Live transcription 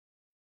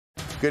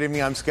Good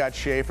evening, I'm Scott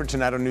Schaefer.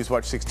 Tonight on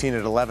NewsWatch 16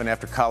 at 11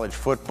 after college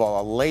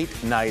football, a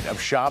late night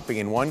of shopping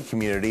in one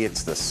community.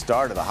 It's the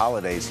start of the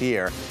holidays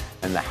here,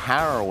 and the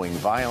harrowing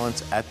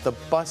violence at the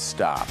bus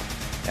stop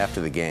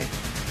after the game.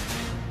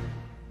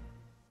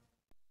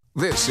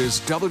 This is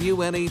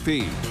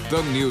WNEP,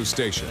 the news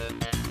station.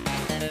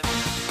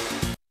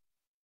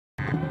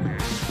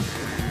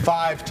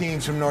 5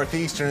 teams from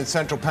northeastern and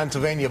central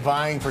Pennsylvania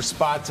vying for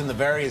spots in the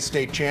various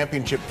state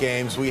championship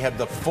games. We have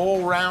the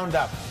full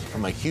roundup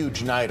from a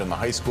huge night on the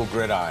high school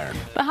gridiron.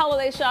 The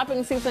holiday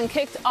shopping season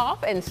kicked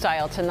off in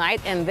style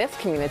tonight in this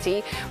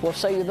community. We'll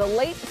show you the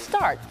late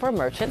start for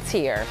merchants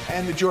here.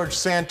 And the George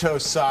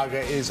Santos saga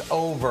is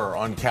over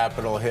on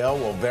Capitol Hill.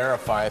 We'll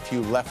verify a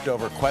few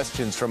leftover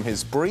questions from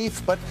his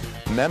brief but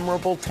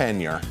memorable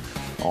tenure.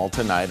 All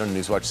tonight on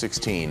NewsWatch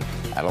 16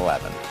 at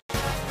 11.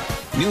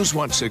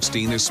 NewsWatch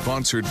 16 is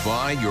sponsored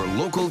by your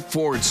local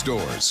Ford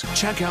stores.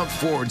 Check out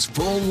Ford's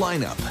full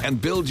lineup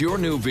and build your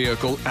new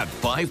vehicle at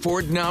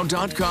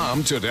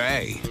buyfordnow.com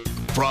today.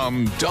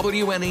 From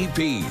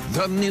WNEP,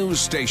 the news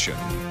station.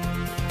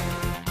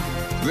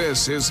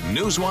 This is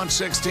NewsWatch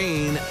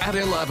 16 at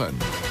 11.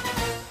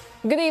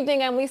 Good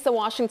evening, I'm Lisa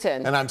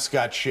Washington. And I'm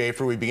Scott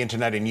Schaefer. We begin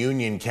tonight in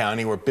Union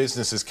County, where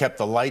businesses kept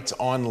the lights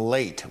on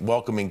late,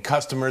 welcoming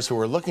customers who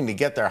are looking to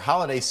get their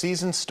holiday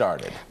season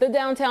started. The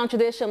downtown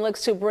tradition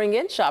looks to bring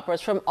in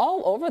shoppers from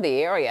all over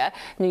the area.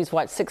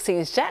 NewsWatch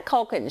 16's Jack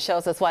Culkin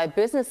shows us why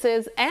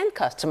businesses and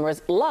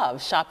customers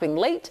love shopping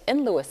late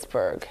in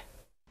Lewisburg.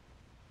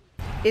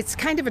 It's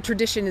kind of a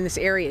tradition in this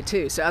area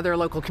too, so other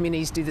local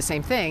communities do the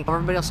same thing.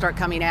 Everybody will start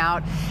coming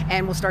out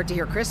and we'll start to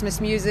hear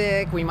Christmas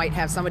music. We might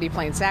have somebody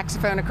playing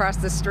saxophone across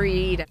the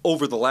street.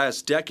 Over the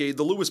last decade,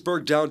 the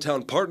Lewisburg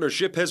Downtown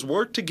Partnership has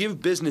worked to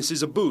give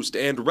businesses a boost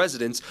and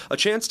residents a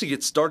chance to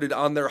get started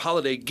on their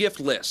holiday gift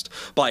list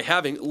by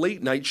having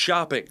late night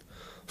shopping.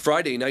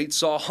 Friday night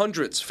saw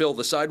hundreds fill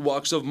the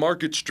sidewalks of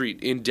Market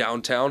Street in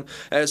downtown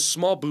as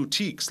small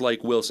boutiques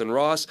like Wilson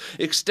Ross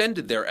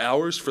extended their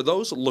hours for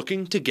those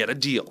looking to get a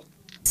deal.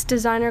 It's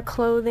designer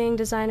clothing,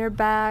 designer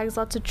bags,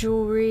 lots of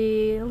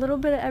jewelry, a little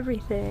bit of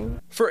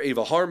everything. For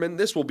Ava Harmon,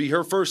 this will be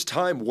her first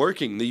time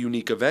working the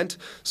unique event,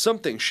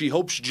 something she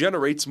hopes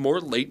generates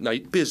more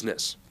late-night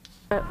business.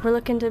 We're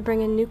looking to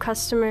bring in new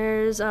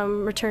customers,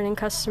 returning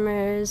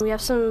customers. We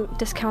have some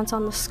discounts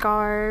on the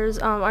scarves.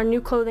 Our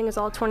new clothing is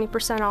all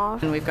 20%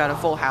 off. And we've got a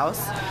full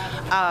house.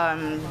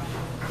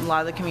 A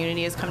lot of the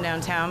community has come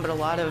downtown, but a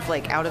lot of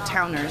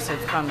out-of-towners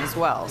have come as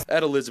well.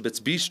 At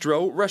Elizabeth's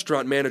Bistro,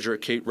 restaurant manager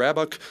Kate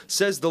Rabuk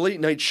says the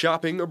late-night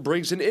shopping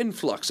brings an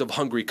influx of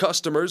hungry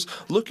customers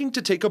looking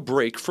to take a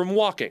break from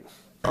walking.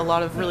 A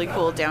lot of really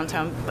cool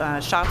downtown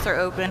shops are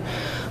open,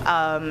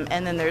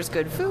 and then there's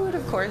good food,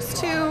 of course,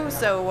 too.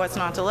 So what's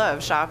not to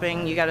love?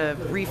 Shopping, you got to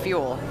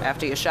refuel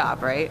after you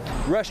shop, right?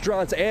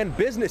 Restaurants and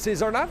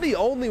businesses are not the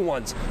only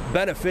ones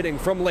benefiting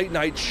from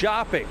late-night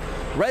shopping.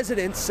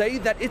 Residents say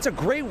that it's a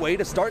great way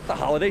to start the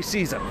holiday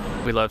season.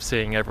 We love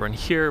seeing everyone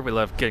here. We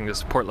love getting to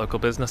support local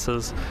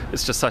businesses.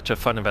 It's just such a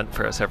fun event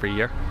for us every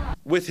year.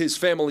 With his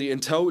family in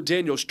tow,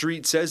 Daniel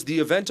Street says the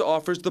event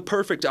offers the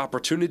perfect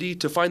opportunity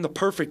to find the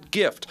perfect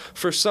gift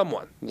for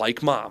someone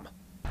like Mom.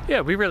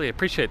 Yeah, we really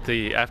appreciate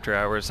the after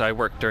hours. I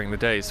work during the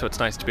day, so it's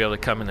nice to be able to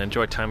come and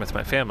enjoy time with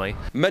my family.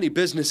 Many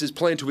businesses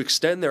plan to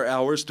extend their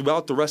hours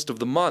throughout the rest of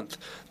the month.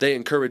 They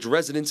encourage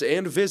residents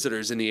and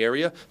visitors in the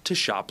area to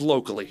shop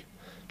locally.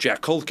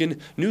 Jack Culkin,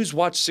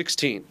 NewsWatch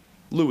 16,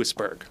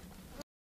 Lewisburg.